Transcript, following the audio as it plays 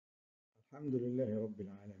الحمد لله رب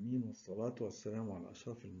العالمين والصلاة والسلام على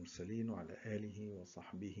أشرف المرسلين وعلى آله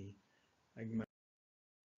وصحبه أجمعين.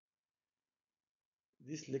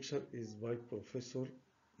 This lecture is by Professor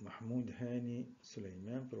Mahmoud Hani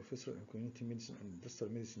Sulaiman, Professor in Community Medicine and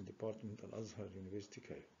Industrial Medicine Department at Al-Azhar University,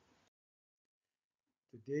 Cairo.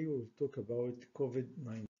 Today we will talk about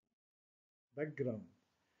COVID-19. Background.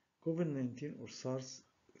 COVID-19 or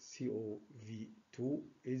SARS-CoV-2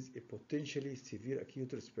 is a potentially severe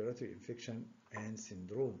acute respiratory infection and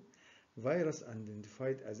syndrome virus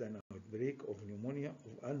identified as an outbreak of pneumonia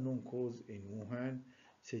of unknown cause in Wuhan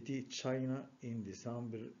City, China in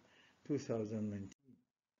December 2019.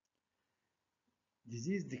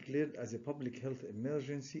 Disease declared as a public health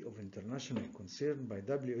emergency of international concern by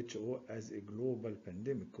WHO as a global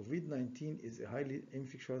pandemic. COVID-19 is a highly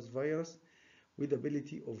infectious virus with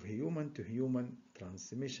ability of human-to-human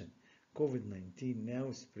transmission. COVID-19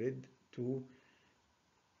 now spread to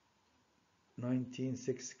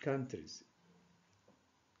 96 countries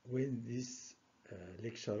when this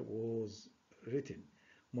lecture was written.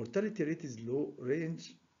 Mortality rate is low,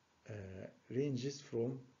 ranges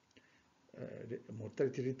from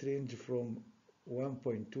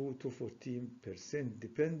 1.2 to 14%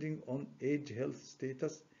 depending on age, health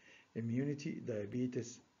status, immunity,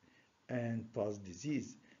 diabetes, and past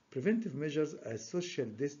disease. Preventive measures as social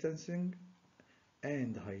distancing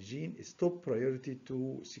and hygiene is top priority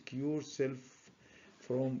to secure self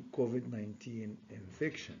from COVID-19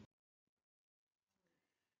 infection.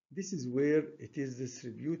 This is where it is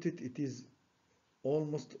distributed. It is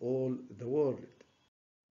almost all the world.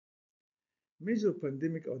 Major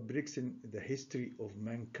pandemic outbreaks in the history of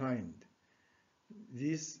mankind.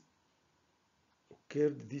 These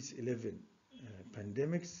occurred, these 11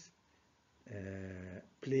 pandemics: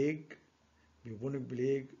 plague, bubonic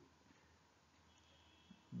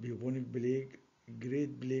plague,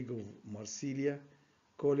 Great Plague of Marsilia,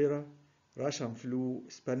 cholera, Russian flu,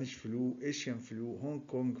 Spanish flu, Asian flu, Hong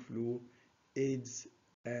Kong flu, AIDS,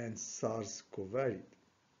 and SARS-CoV.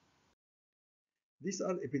 These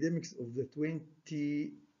are epidemics of the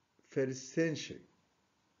 21st century.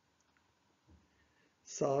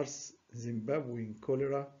 SARS, Zimbabwean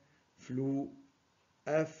cholera, flu,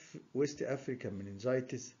 West African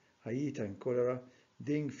meningitis, Haitian cholera,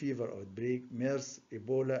 dengue fever outbreak, MERS,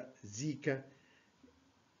 Ebola, Zika,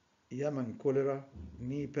 Yemen cholera,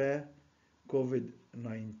 Nipah,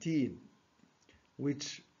 COVID-19,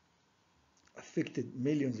 which affected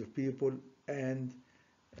millions of people and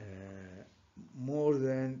more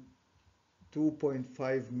than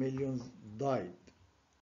 2.5 million died.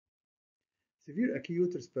 Severe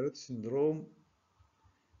acute respiratory syndrome,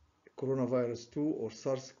 coronavirus 2 or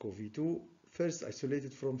SARS-CoV-2, first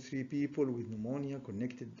isolated from 3 people with pneumonia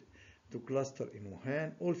connected to cluster in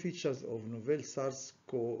Wuhan. All features of novel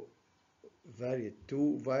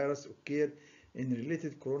SARS-CoV-2 virus occur in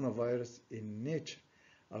related coronavirus in nature.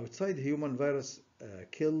 Outside human virus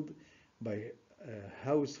killed by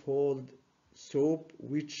household soap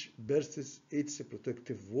which bursts its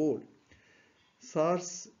protective wall.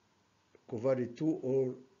 SARS-CoV-2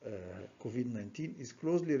 or COVID-19 is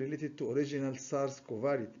closely related to original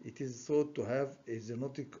SARS-CoV. It is thought to have a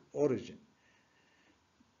zoonotic origin.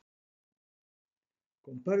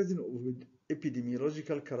 Comparison with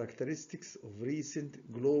epidemiological characteristics of recent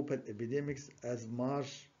global epidemics as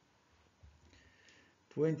March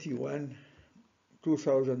 21,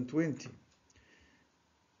 2020.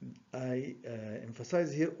 I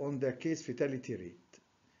emphasize here on the case fatality rate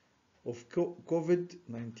of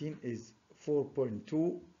COVID-19 is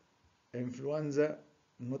 4.2, influenza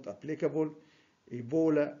not applicable,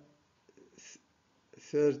 Ebola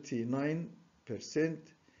 39%,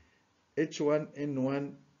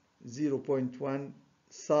 H1N1 0.1,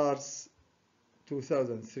 SARS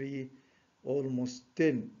 2003 almost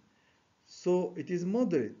 10. So it is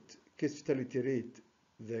moderate case fatality rate.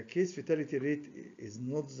 The case fatality rate is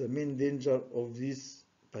not the main danger of this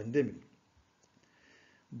pandemic,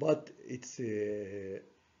 but it's a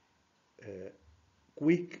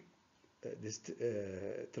quick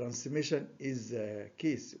transmission is the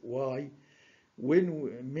case. Why?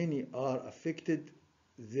 When many are affected,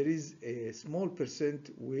 there is a small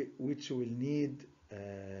percent which will need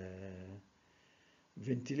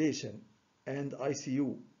ventilation and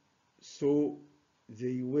ICU, so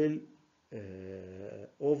they will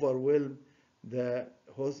overwhelm the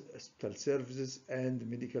hospital services and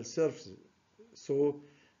medical services. So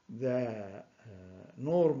the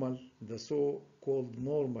so-called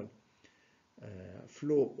normal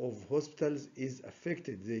flow of hospitals is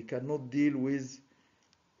affected. They cannot deal with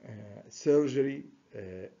surgery,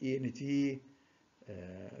 ENT,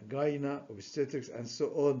 gyna, obstetrics, and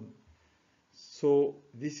so on. So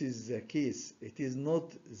this is the case. It is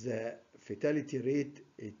not the fatality rate,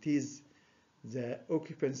 it is the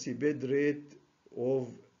occupancy bed rate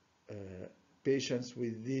of uh, patients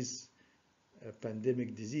with this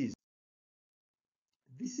pandemic disease.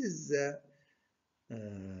 This is the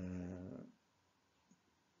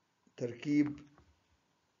تركيب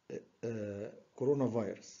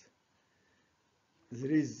coronavirus.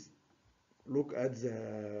 There is, look at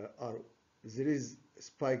the arrow. There is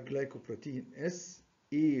spike glycoprotein S,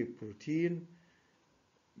 E protein,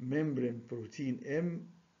 membrane protein M.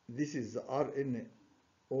 This is the RNA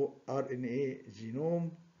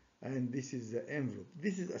genome, and this is the envelope.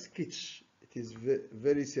 This is a sketch. It is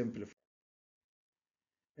very simplified.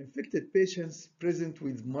 Infected patients present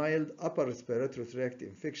with mild upper respiratory tract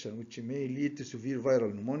infection, which may lead to severe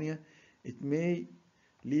viral pneumonia. It may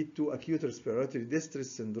lead to acute respiratory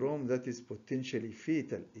distress syndrome that is potentially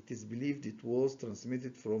fatal. It is believed it was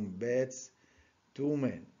transmitted from bats to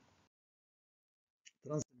man.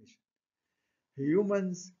 Transmission.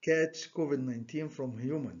 Humans catch COVID-19 from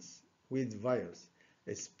humans with virus.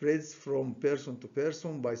 It spreads from person to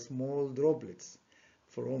person by small droplets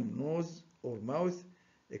from nose or mouth,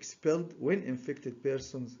 expelled when infected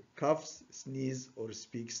persons coughs, sneeze, or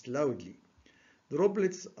speaks loudly.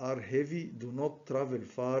 Droplets are heavy, do not travel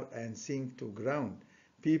far, and sink to ground.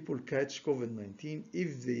 People catch COVID-19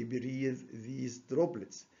 if they breathe these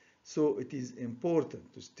droplets. So it is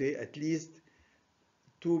important to stay at least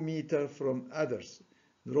 2 meters from others.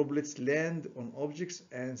 Droplets land on objects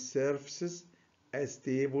and surfaces as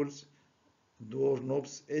tables,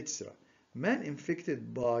 doorknobs, etc. Man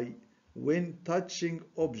infected by when touching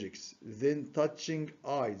objects, then touching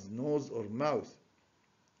eyes, nose, or mouth.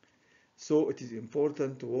 So it is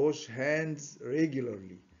important to wash hands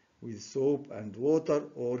regularly with soap and water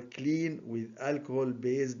or clean with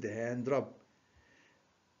alcohol-based hand rub.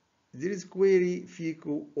 There is query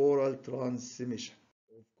fecal-oral transmission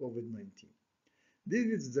of COVID-19. This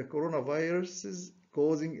is the coronaviruses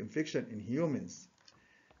causing infection in humans.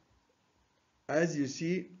 As you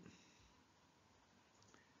see,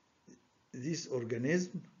 this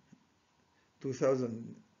organism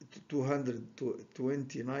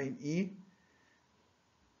 229E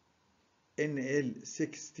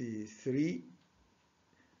NL63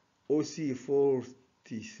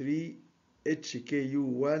 OC43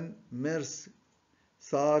 HKU1 MERS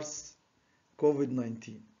SARS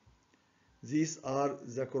COVID-19. These are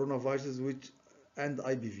the coronaviruses which and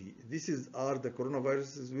IPV. These are the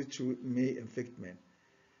coronaviruses which may infect men.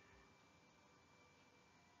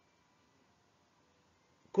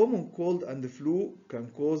 Common cold and flu can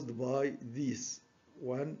be caused by these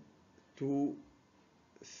 1, 2,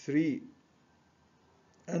 3,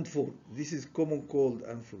 and 4. This is common cold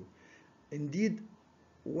and flu. Indeed,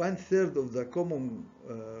 1/3 of the common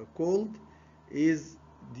cold is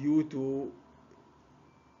due to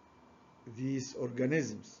these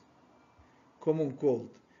organisms, common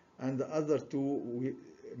cold, and the other two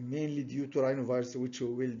mainly due to rhinovirus, which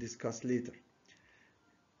we will discuss later.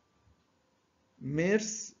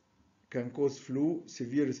 MERS can cause flu,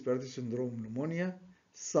 severe respiratory syndrome, pneumonia.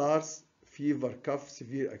 SARS, fever, cough,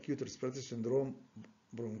 severe acute respiratory syndrome,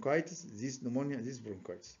 bronchitis. This pneumonia, this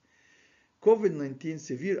bronchitis. COVID-19,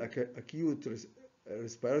 severe acute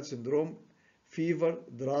respiratory syndrome, fever,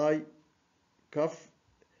 dry cough,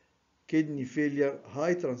 kidney failure,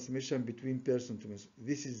 high transmission between person to person.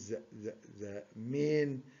 This is the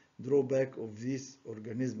main drawback of this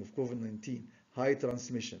organism of COVID-19, high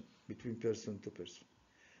transmission between person to person.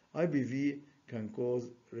 IPV can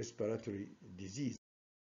cause respiratory disease.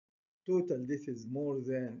 Total death is more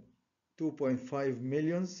than 2.5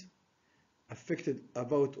 million. Affected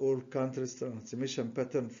about all countries. Transmission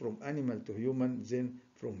pattern from animal to human, then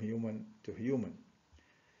from human to human.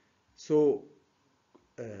 So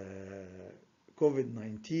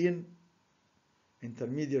COVID-19,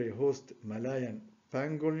 intermediary host Malayan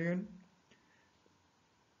pangolin,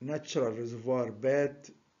 natural reservoir bat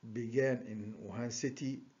began in Wuhan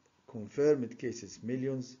city, confirmed cases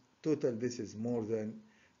millions, total deaths more than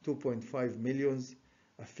 2.5 millions,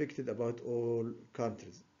 affected about all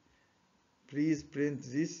countries. Please print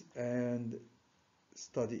this and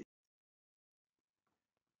study it.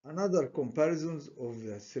 Another comparisons of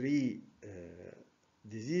the three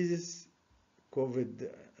diseases,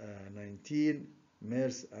 COVID-19,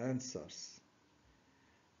 MERS, and SARS.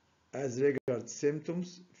 As regards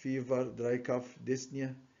symptoms, fever, dry cough,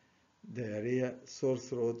 dyspnea, diarrhea, sore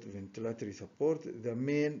throat, ventilatory support. The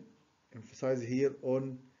main emphasis here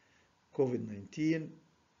on COVID-19.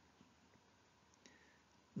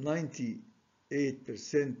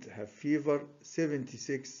 98% have fever,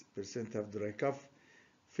 76% have dry cough,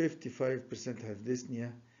 55% have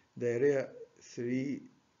dyspnea, diarrhea 3%,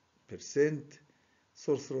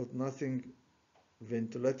 sore throat nothing,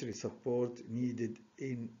 ventilatory support needed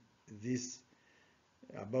in this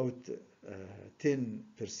about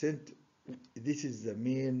 10%. This is the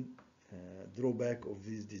main drawback of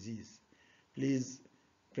this disease. Please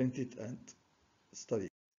print it and study.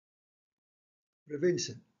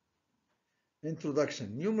 Prevention.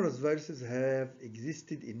 Introduction. Numerous viruses have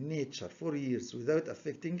existed in nature for years without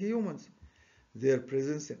affecting humans. Their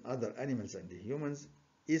presence in other animals and humans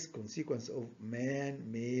is consequence of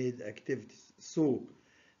man-made activities. So,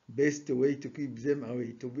 best way to keep them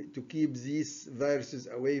away, to keep these viruses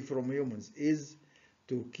away from humans is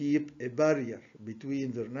to keep a barrier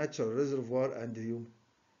between their natural reservoir and the human.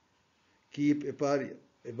 Keep a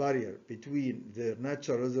barrier between their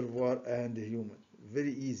natural reservoir and the human.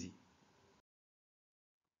 Very easy.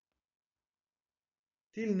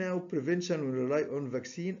 Till now, prevention will rely on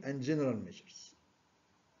vaccine and general measures.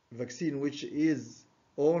 Vaccine which is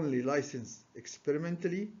only licensed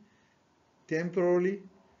experimentally, temporarily,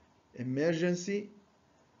 emergency,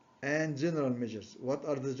 and general measures. What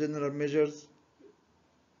are the general measures?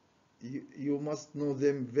 You must know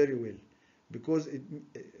them very well, because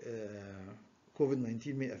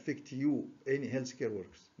COVID-19 may affect you, any healthcare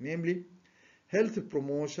workers. Namely, health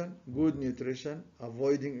promotion, good nutrition,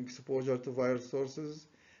 avoiding exposure to virus sources,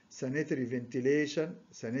 sanitary ventilation,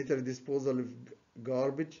 sanitary disposal of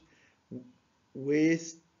garbage,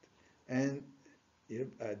 waste, and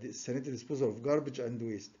sanitary disposal of garbage and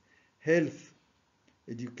waste, health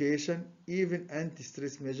education, even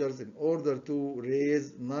anti-stress measures in order to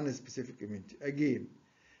raise non-specific immunity. Again,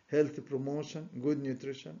 health promotion, good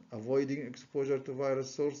nutrition, avoiding exposure to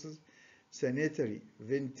virus sources, sanitary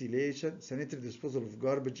ventilation, sanitary disposal of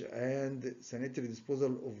garbage and sanitary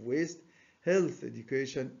disposal of waste, health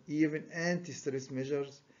education, even anti-stress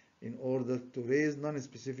measures in order to raise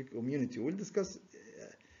non-specific immunity. We'll discuss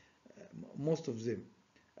most of them,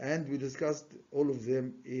 and we discussed all of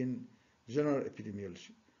them in general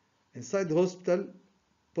epidemiology. Inside the hospital,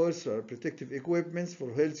 personal protective equipments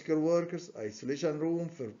for healthcare workers, isolation room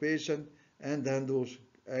for patient, and hand washing.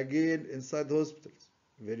 Again, inside the hospitals,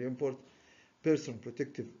 very important. Personal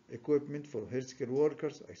protective equipment for healthcare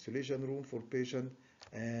workers, isolation room for patient,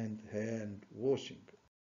 and hand washing.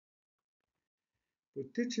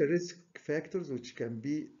 Potential risk factors which can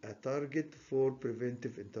be a target for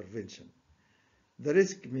preventive intervention. The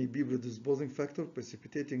risk may be predisposing factor,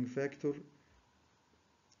 precipitating factor,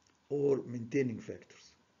 or maintaining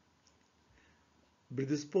factors.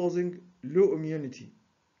 Predisposing: low immunity,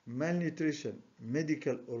 malnutrition,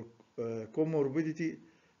 medical or comorbidity,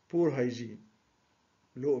 poor hygiene.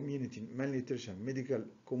 Low immunity, malnutrition, medical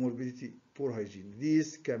comorbidity, poor hygiene.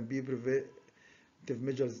 These can be preventive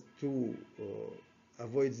measures to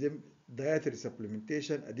avoid them: dietary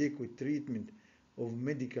supplementation, adequate treatment of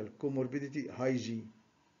medical comorbidity, hygiene.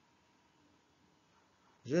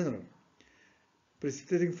 General.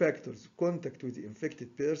 Precipitating factors: contact with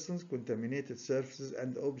infected persons, contaminated surfaces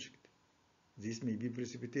and objects. These may be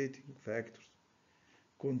precipitating factors.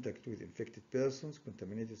 Contact with infected persons,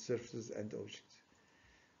 contaminated surfaces and objects.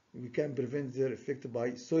 We can prevent their effect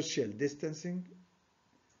by social distancing,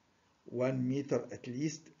 1 meter at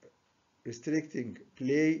least, restricting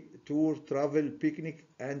play, tour, travel, picnic,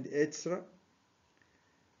 and etc.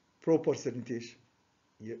 Proper sanitation.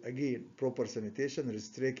 Again, proper sanitation,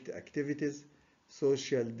 restrict activities,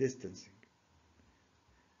 social distancing.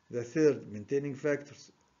 The third maintaining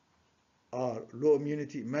factors are low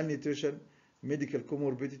immunity, malnutrition, medical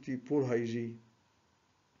comorbidity, poor hygiene.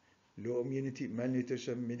 Low immunity,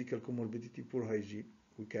 malnutrition, medical comorbidity, poor hygiene.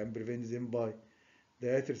 We can prevent them by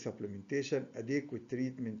dietary supplementation, adequate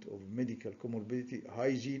treatment of medical comorbidity,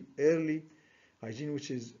 hygiene, early hygiene,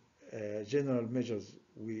 which is general measures.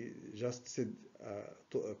 We just said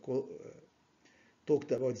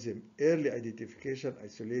talked about them: early identification,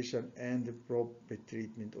 isolation, and proper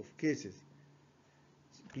treatment of cases.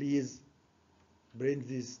 So please print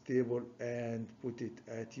this table and put it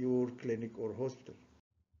at your clinic or hospital.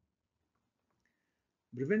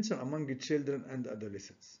 Prevention among children and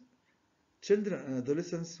adolescents. Children and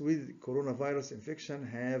adolescents with coronavirus infection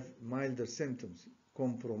have milder symptoms: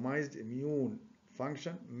 compromised immune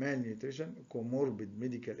function, malnutrition, comorbid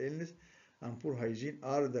medical illness, and poor hygiene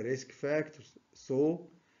are the risk factors. So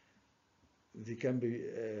they can be,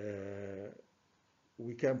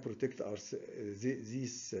 we can protect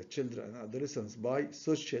these children and adolescents by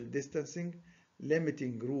social distancing,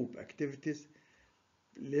 limiting group activities,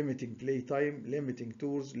 limiting playtime, limiting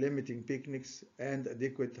tours, limiting picnics, and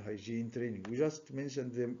adequate hygiene training. We just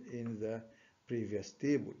mentioned them in the previous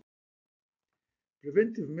table.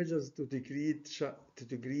 Preventive measures to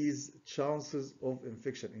decrease chances of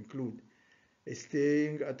infection include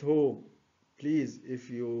staying at home. Please,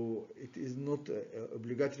 if it is not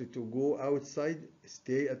obligatory to go outside,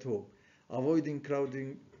 stay at home. Avoiding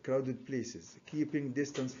crowded places, keeping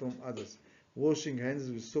distance from others, washing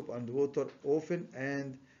hands with soap and water often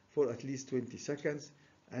and for at least 20 seconds,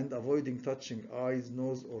 and avoiding touching eyes,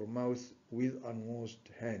 nose, or mouth with unwashed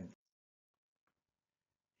hands.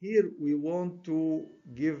 Here we want to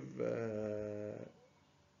give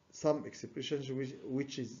some expressions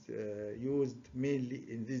which is used mainly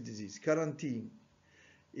in this disease. Quarantine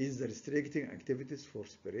is restricting activities for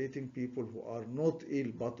separating people who are not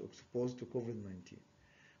ill but exposed to COVID-19.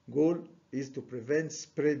 Goal is to prevent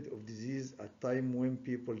spread of disease at time when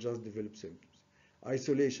people just develop symptoms.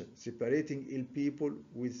 Isolation, separating ill people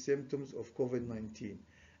with symptoms of COVID-19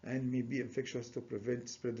 and may be infectious to prevent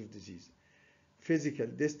spread of disease. Physical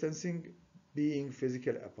distancing, being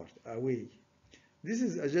physical apart, away. This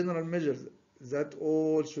is a general measure that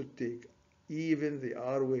all should take, even they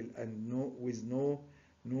are well and with no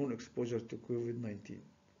known exposure to COVID-19.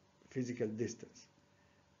 Physical distance.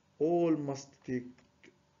 All must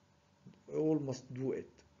do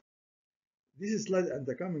it. This slide and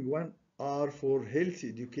the coming one are for health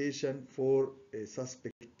education for a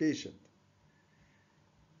suspect patient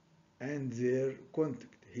and their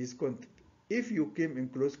contact, his contact. If you came in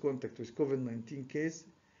close contact with COVID-19 case,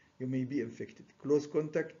 you may be infected. Close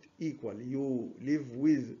contact equal you live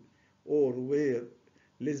with or were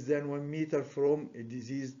less than 1 meter from a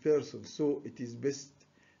diseased person, so it is best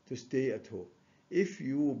to stay at home. If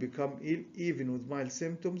you become ill, even with mild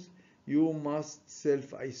symptoms, you must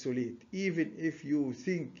self-isolate. Even if you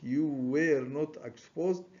think you were not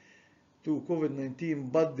exposed to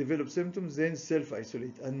COVID-19 but develop symptoms, then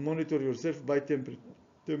self-isolate and monitor yourself by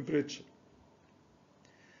temperature.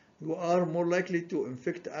 You are more likely to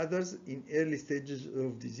infect others in early stages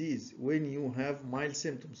of disease when you have mild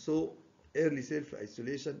symptoms, so early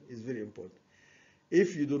self-isolation is very important.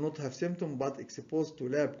 If you do not have symptoms but exposed to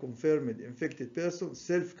lab-confirmed infected person,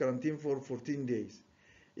 self-quarantine for 14 days.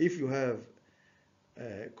 If you have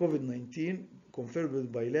COVID-19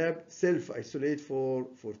 confirmed by lab, self-isolate for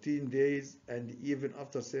 14 days and even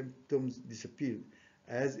after symptoms disappear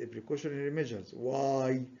as a precautionary measure.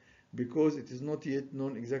 Why? Because it is not yet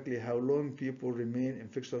known exactly how long people remain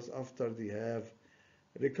infectious after they have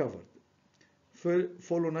recovered.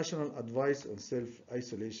 Follow national advice on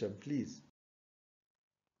self-isolation, please.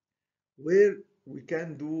 Where we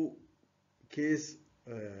can do case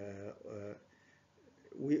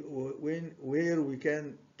where we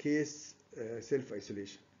can case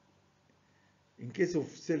self-isolation. In case of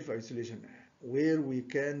self-isolation, where we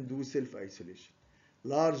can do self-isolation.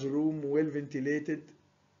 Large room, well ventilated,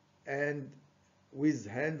 and with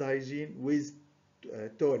hand hygiene, with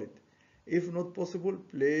toilet. If not possible,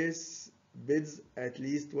 place beds at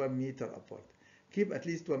least 1 meter apart. Keep at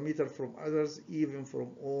least 1 meter from others, even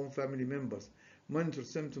from own family members. Monitor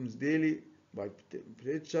symptoms daily by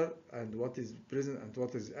temperature and what is present and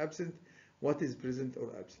what is absent, what is present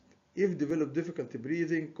or absent. If develop difficulty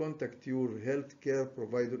breathing, contact your healthcare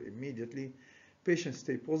provider immediately. Patients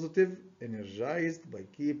stay positive, energized by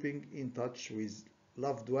keeping in touch with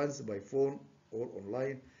loved ones by phone or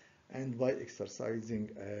online and by exercising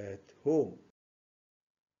at home.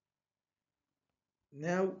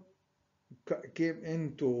 Now came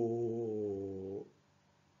into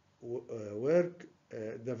work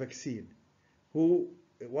the vaccine.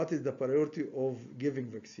 What is the priority of giving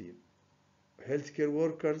vaccine? Healthcare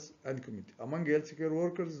workers and community. Among healthcare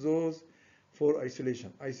workers, those for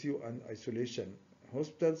isolation, ICU and isolation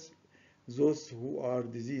hospitals, those who are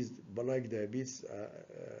diseased like diabetes,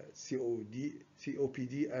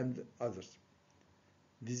 COPD and others.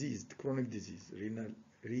 Diseased, chronic disease,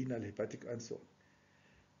 renal, hepatic and so on.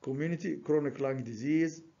 Community, chronic lung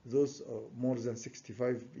disease, those more than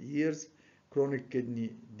 65 years, chronic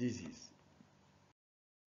kidney disease.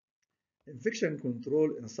 Infection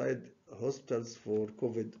control inside hospitals for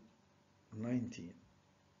COVID-19.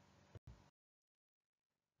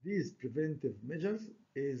 These preventive measures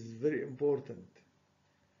is very important.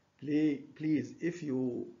 Please, if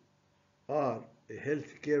you are a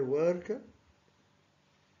healthcare worker,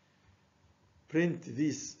 print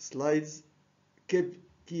these slides, keep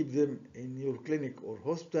them in your clinic or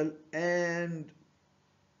hospital and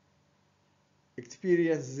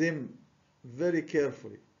experience them very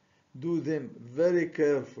carefully. Do them very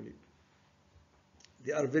carefully.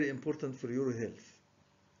 They are very important for your health.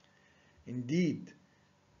 Indeed,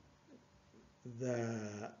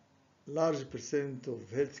 the large percent of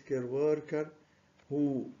healthcare workers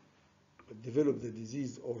who develop the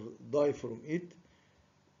disease or die from it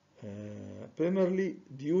primarily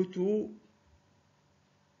due to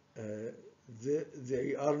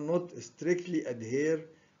they are not strictly adhere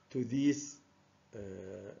to this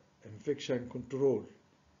infection control.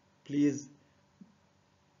 Please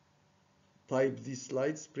type these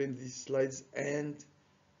slides, print these slides, and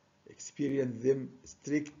experience them,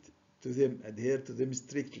 adhere to them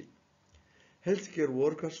strictly. Healthcare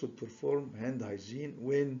workers should perform hand hygiene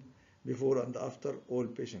when, before and after all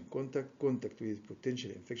patient contact with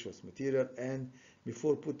potentially infectious material, and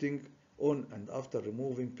before putting on and after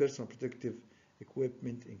removing personal protective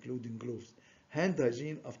equipment, including gloves. Hand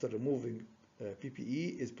hygiene after removing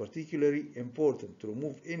PPE is particularly important to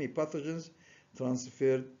remove any pathogens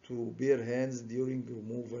transferred to bare hands during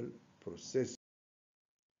removal process.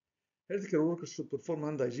 Healthcare workers should perform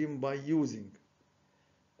hand hygiene by using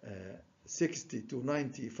 60 to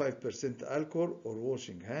 95% alcohol or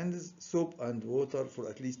washing hands, soap and water for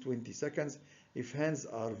at least 20 seconds. If hands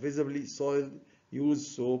are visibly soiled,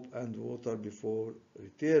 use soap and water before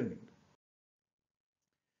returning.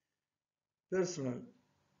 Personal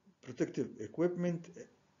protective equipment.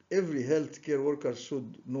 Every healthcare worker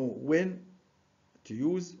should know when to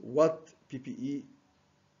use what PPE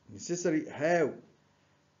necessary, how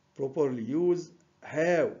properly use,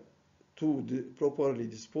 how to properly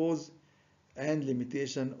dispose, and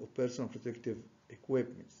limitation of personal protective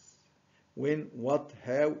equipment. When, what,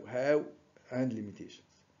 how, and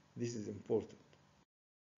limitations. This is important.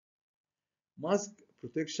 Mask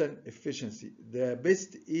protection efficiency. The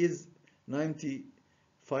best is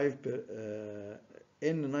 95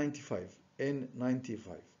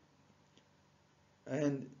 N95.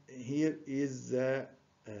 And here is the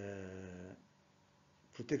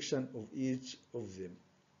protection of each of them.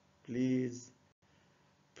 Please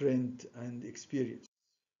print and experience.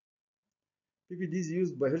 PPDs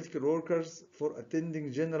used by healthcare workers for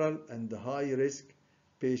attending general and high-risk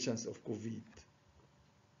patients of COVID.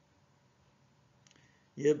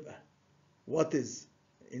 يبقى what is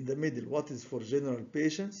in the middle? What is for general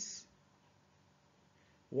patients?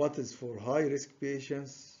 What is for high-risk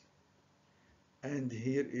patients? And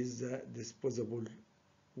here is the disposable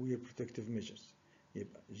wear protective measures.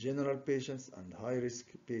 يبقى general patients and high-risk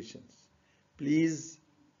patients. Please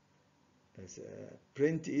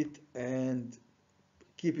print it and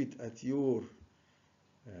keep it at your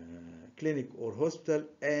clinic or hospital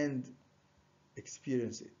and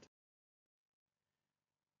experience it.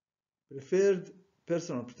 Preferred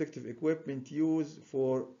personal protective equipment use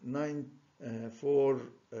for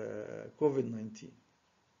COVID-19.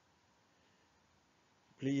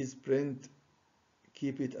 Please print,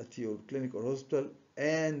 keep it at your clinic or hospital,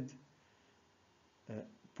 and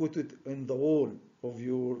put it in the wall of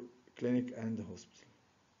your clinic and hospital.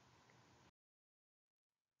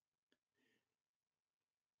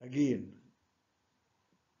 Again,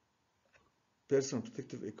 personal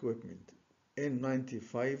protective equipment,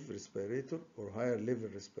 N95 respirator or higher level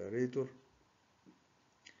respirator,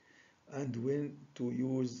 and when to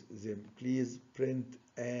use them. Please print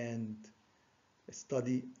and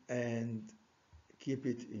study and keep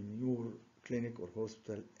it in your clinic or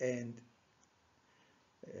hospital, and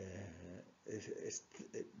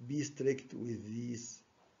be strict with these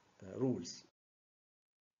rules.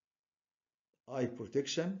 Eye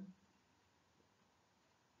protection,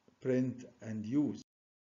 print and use.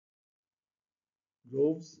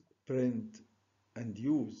 Gloves, print and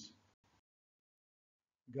use.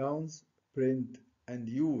 Gowns, print and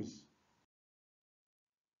use.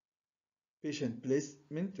 Patient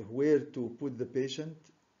placement, where to put the patient,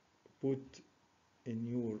 put in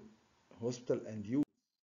your hospital and use.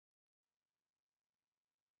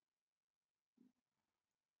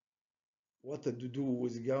 What to do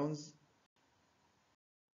with gowns,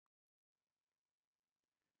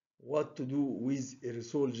 what to do with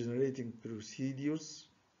aerosol generating procedures.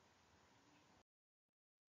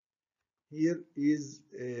 Here is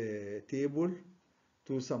a table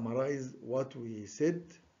to summarize what we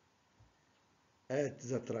said. At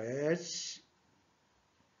the triage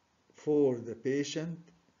for the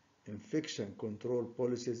patient, infection control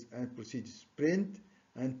policies and procedures. Print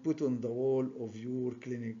and put on the wall of your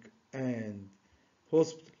clinic and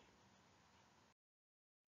hospital.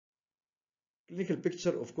 Clinical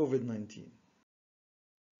picture of COVID-19.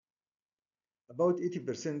 About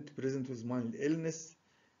 80% present with mild illness,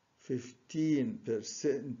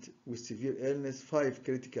 15% with severe illness, 5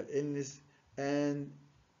 critical illness, and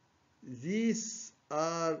these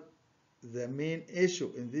are the main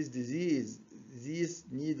issue in this disease. These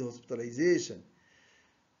need hospitalization.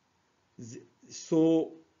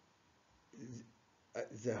 So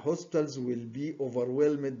the hospitals will be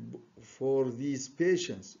overwhelmed for these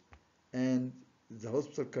patients, and The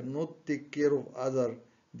hospital cannot take care of other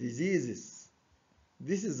diseases.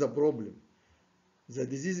 This is the problem. The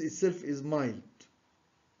disease itself is mild,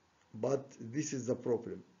 but this is the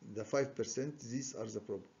problem. The 5%, these are the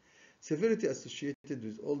problem. Severity associated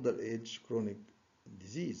with older age chronic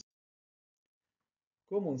disease.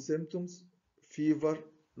 Common symptoms: fever,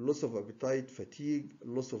 loss of appetite, fatigue,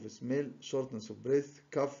 loss of smell, shortness of breath,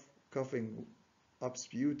 cough, coughing up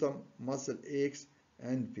sputum, muscle aches,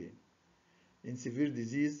 and pain. In severe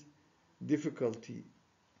disease, difficulty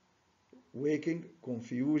waking,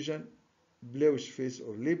 confusion, bluish face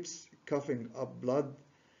or lips, coughing up blood,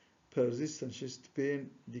 persistent chest pain,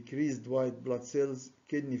 decreased white blood cells,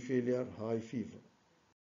 kidney failure, high fever.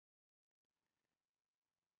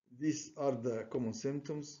 These are the common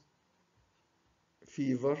symptoms.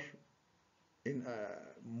 Fever in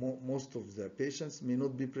most of the patients may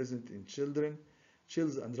not be present in children.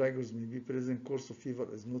 Chills and rigors may be present. Course of fever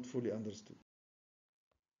is not fully understood.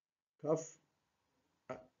 Cough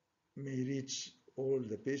may reach all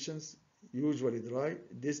the patients, usually dry.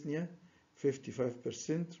 Dyspnea,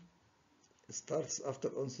 55%, starts after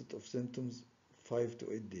onset of symptoms 5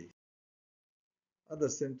 to 8 days. Other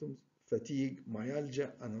symptoms: fatigue,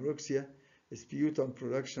 myalgia, anorexia, sputum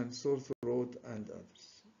production, sore throat, and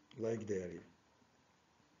others, like diarrhea.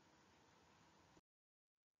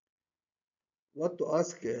 What to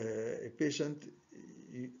ask a patient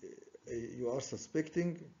you are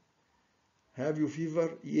suspecting? Have you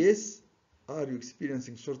fever? Yes. Are you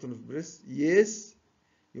experiencing shortness of breath? Yes.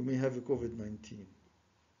 You may have COVID-19.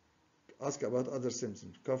 Ask about other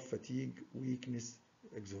symptoms: cough, fatigue, weakness,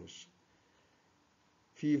 exhaustion.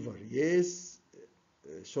 Fever, yes.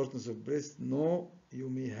 Shortness of breath, no. You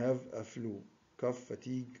may have a flu. Cough,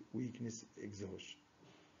 fatigue, weakness, exhaustion.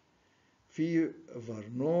 Fever,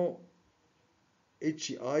 no.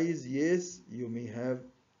 Itchy eyes, yes. You may have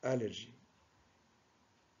allergy.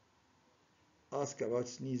 Ask about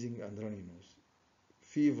sneezing and runny nose.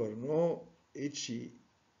 Fever, no. Itchy,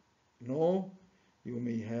 no. You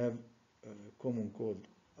may have common cold.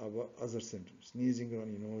 Other symptoms: sneezing,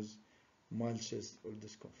 runny nose, mild chest or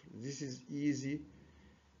discomfort. This is easy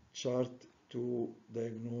chart to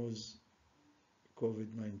diagnose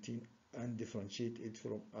COVID-19 and differentiate it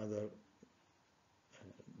from other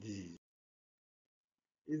diseases.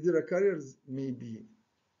 If there are carriers, may be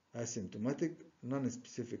asymptomatic.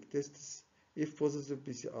 Non-specific tests, if positive,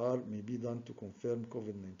 PCR may be done to confirm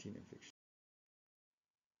COVID-19 infection.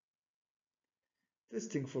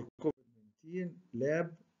 Testing for COVID-19: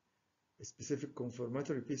 lab, specific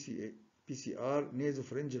confirmatory PCR,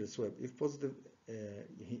 nasopharyngeal swab. If positive,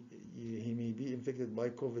 he may be infected by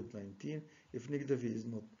COVID-19. If negative, he is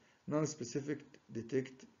not. Non-specific,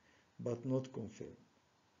 detect but not confirm.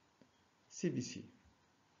 CBC,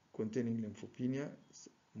 containing lymphopenia,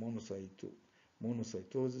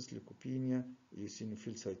 monocytosis, leukopenia,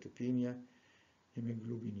 eosinophil cytopenia,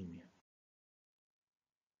 hemoglobinemia.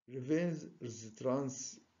 Reverse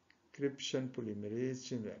transcription polymerase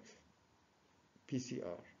chain reaction,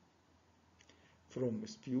 PCR, from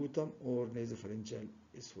sputum or nasopharyngeal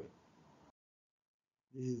swab.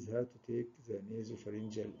 This is how to take the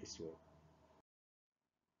nasopharyngeal swab.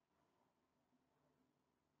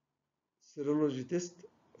 Serology test,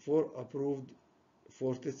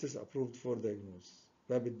 four tests approved for diagnosis: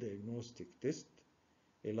 rapid diagnostic test,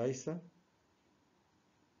 ELISA.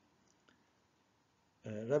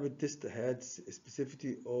 Rapid test had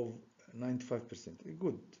specificity of 95%,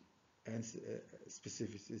 good, and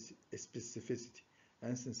specificity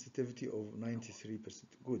and sensitivity of 93%,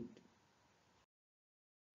 good.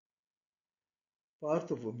 Part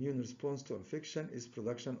of immune response to infection is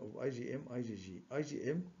production of IgM, IgG.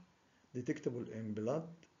 IgM, detectable in blood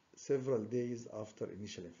several days after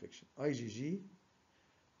initial infection. IgG,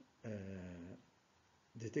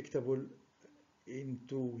 detectable in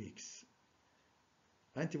 2 weeks.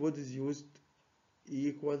 Antibodies used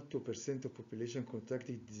equal to % of population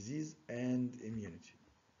contracting disease and immunity.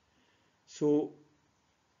 So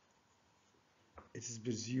it is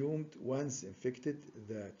presumed once infected,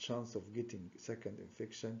 the chance of getting second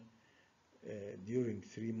infection during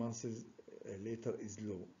 3 months later is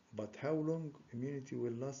low. But how long immunity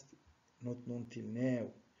will last? Not known till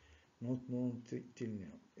now. Not known till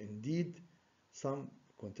now. Indeed, some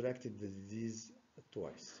contracted the disease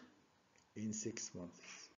twice in 6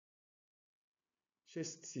 months.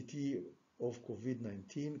 Chest CT of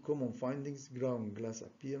COVID-19, common findings: ground glass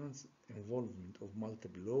appearance, involvement of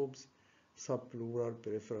multiple lobes, subpleural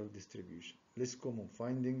peripheral distribution. Less common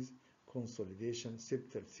findings: consolidation,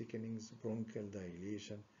 septal thickenings, bronchial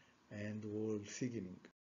dilation, and wall thickening.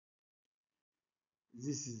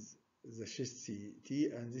 This is the chest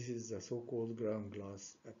CT, and this is the so-called ground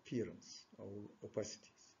glass appearance or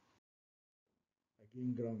opacities.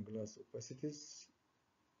 Again, ground glass opacities,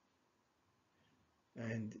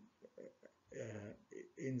 and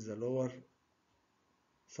in the lower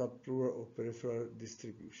subpleural or peripheral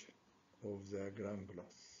distribution of the ground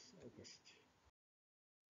glass opacity.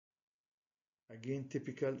 Again,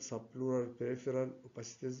 typical subpleural peripheral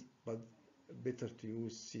opacities, but better to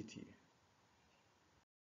use CT.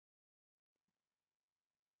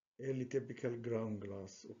 Early typical ground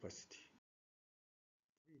glass opacity.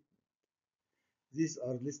 These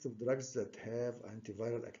are list of drugs that have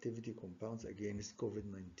antiviral activity compounds against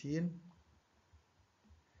COVID-19.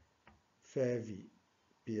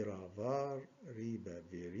 Favipiravir,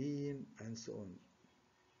 ribavirin, and so on.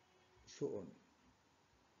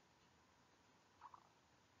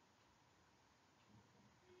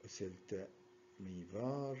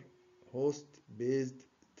 Oseltamivir, host-based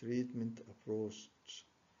treatment approach,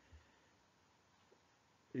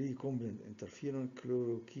 recombinant interferon,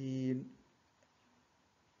 chloroquine,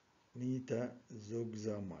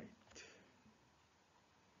 nitazoxamide.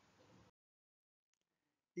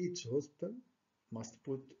 Each hospital must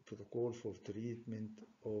put protocol for treatment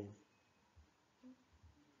of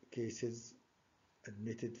cases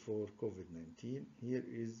admitted for COVID-19. Here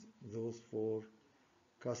is those for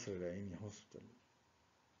قصر العيني Hospital.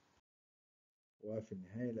 وفي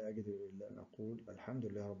النهاية لا أجد إلا أن أقول الحمد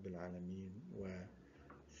لله رب العالمين و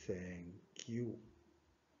thank you.